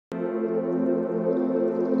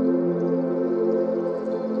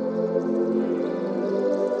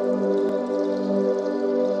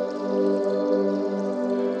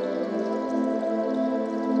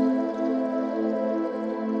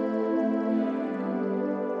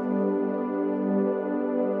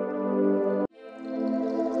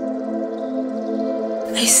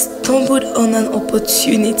I stumbled on an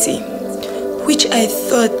opportunity which I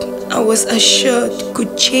thought I was assured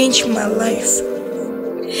could change my life.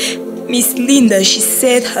 Miss Linda, she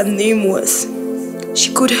said her name was.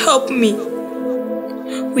 She could help me.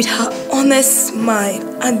 With her honest smile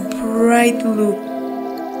and bright look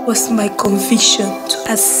was my conviction to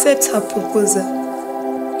accept her proposal.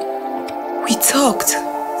 We talked.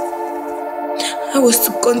 I was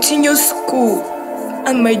to continue school,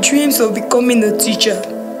 and my dreams of becoming a teacher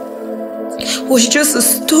was just a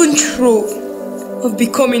stone throw of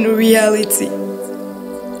becoming a reality.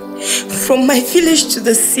 From my village to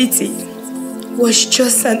the city was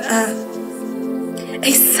just an hour.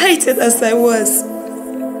 Excited as I was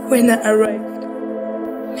when I arrived,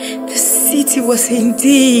 the city was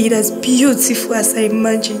indeed as beautiful as I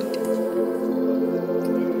imagined.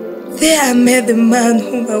 There I met the man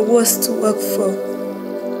whom I was to work for,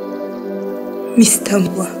 Mr.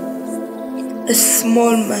 Ngwa, a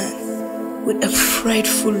small man with a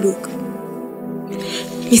frightful look.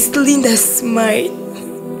 Miss Linda smiled,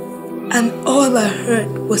 and all I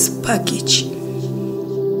heard was package.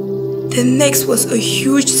 The next was a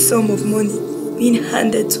huge sum of money being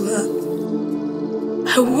handed to her.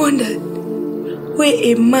 I wondered where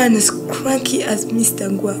a man as cranky as Mr.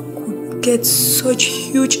 Ngwa could get such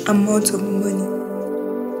huge amount of money.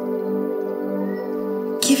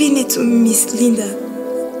 Giving it to Miss Linda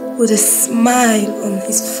with a smile on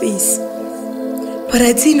his face. But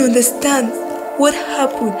I didn't understand what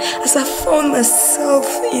happened as I found myself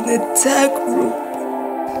in a dark room,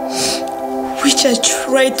 which I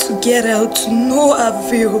tried to get out to no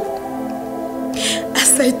avail.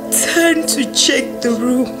 As I turned to check the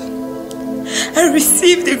room, I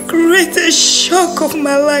received the greatest shock of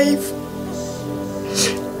my life.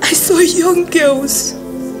 I saw young girls,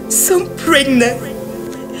 some pregnant,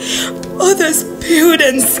 others pale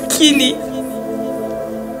and skinny.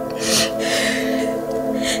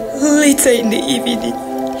 Later in the evening,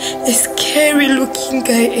 a scary looking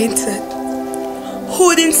guy entered,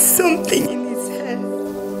 holding something in his hand.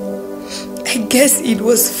 I guess it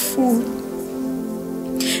was food,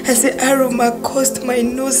 as the aroma caused my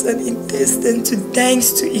nose and intestine to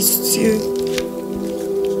dance to its tune.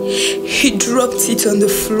 He dropped it on the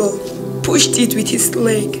floor, pushed it with his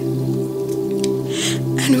leg,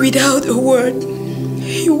 and without a word,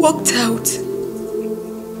 he walked out.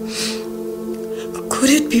 Could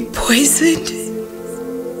it be poisoned?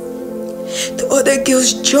 The other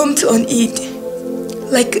girls jumped on it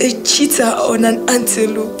like a cheetah on an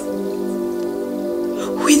antelope.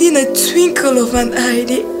 Within a twinkle of an eye,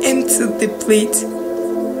 they emptied the plate.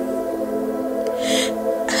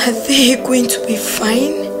 Are they going to be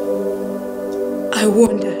fine? I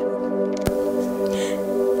wondered.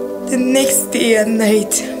 The next day and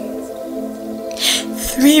night,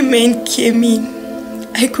 3 men came in.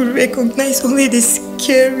 I could recognize only the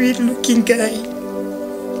scary looking guy.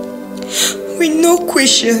 With no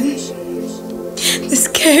question, the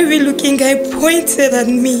scary looking guy pointed at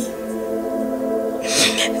me.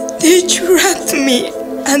 They dragged me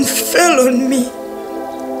and fell on me.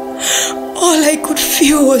 All I could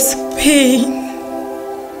feel was pain.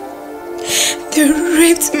 They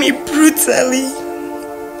raped me brutally.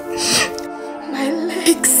 My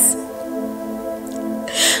legs,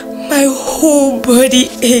 my whole body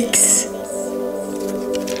aches.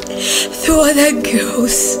 The other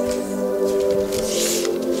girls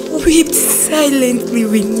wept silently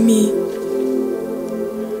with me.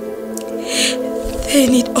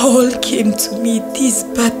 Then it all came to me. These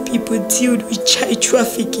bad people dealt with child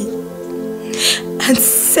trafficking and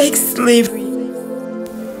sex slavery.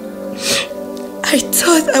 I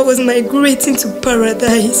thought I was migrating to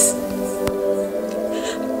paradise.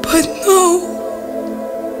 But no.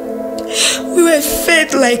 We were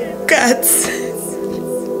fed like cats.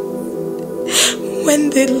 When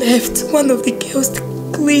they left, one of the girls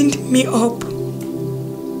cleaned me up,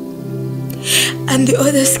 and the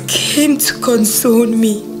others came to console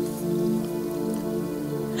me.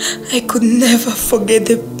 I could never forget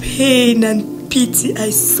the pain and pity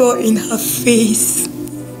I saw in her face.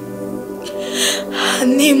 Her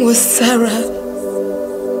name was Sarah.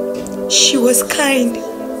 She was kind.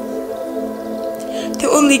 The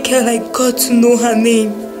only girl I got to know her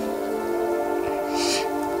name.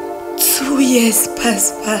 2 years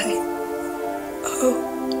passed by. Oh,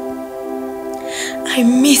 I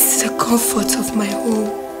missed the comfort of my home.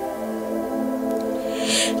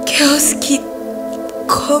 Girls keep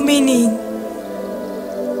coming in.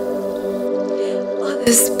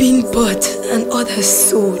 Others being bought and others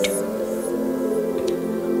sold.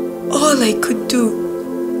 All I could do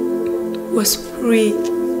was pray.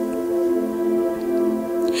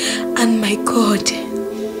 And my God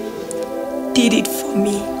did it for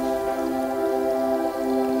me.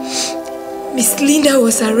 Miss Linda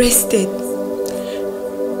was arrested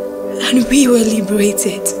and we were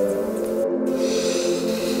liberated.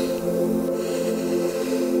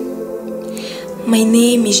 My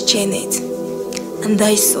name is Janet and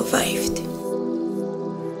I survived.